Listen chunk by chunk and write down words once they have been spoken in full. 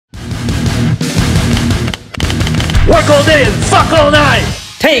Work all day and fuck all night!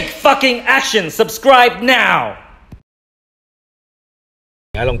 Take fucking action! Subscribe now!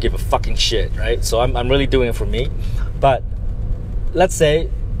 I don't give a fucking shit, right? So I'm really doing it for me. But let's say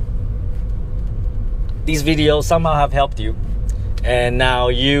these videos somehow have helped you, and now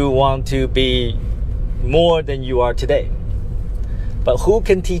you want to be more than you are today. But who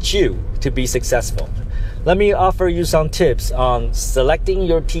can teach you to be successful? Let me offer you some tips on selecting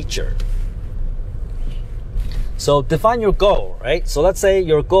your teacher. So define your goal, right? So let's say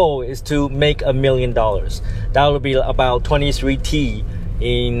your goal is to make $1 million. That will be about 23 T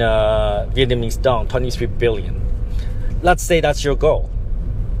in Vietnamese dong, 23 billion. Let's say that's your goal.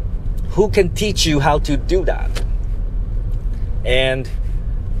 Who can teach you how to do that? And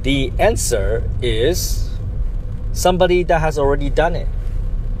the answer is somebody that has already done it.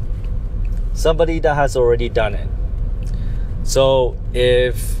 Somebody that has already done it. So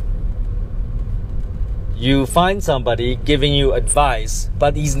if you find somebody giving you advice,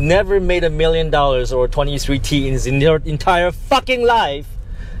 but he's never made $1 million or 23 T in his entire fucking life,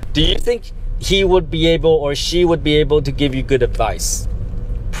 do you think he would be able or she would be able to give you good advice?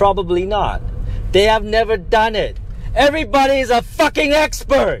 Probably not. They have never done it. Everybody is a fucking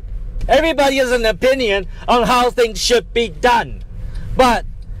expert. Everybody has an opinion on how things should be done, but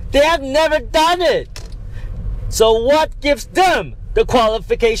they have never done it. So what gives them the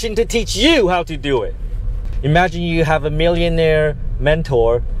qualification to teach you how to do it? Imagine you have a millionaire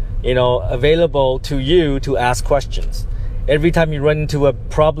mentor, available to you to ask questions. Every time you run into a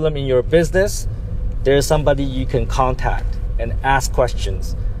problem in your business, there's somebody you can contact and ask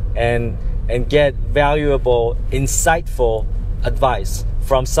questions and get valuable, insightful advice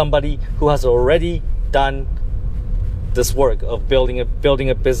from somebody who has already done this work of building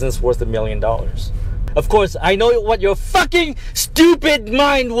a business worth $1 million. Of course, I know what your fucking stupid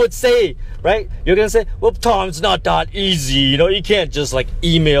mind would say, right? You're gonna say, well, Tom, it's not that easy. You can't just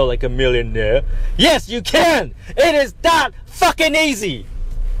email like a millionaire. Yes, you can. It is that fucking easy.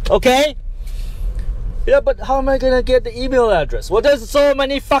 Okay? Yeah, but how am I gonna get the email address? Well, there's so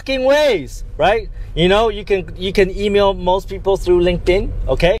many fucking ways, right? You can email most people through LinkedIn,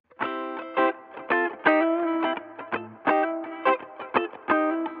 okay?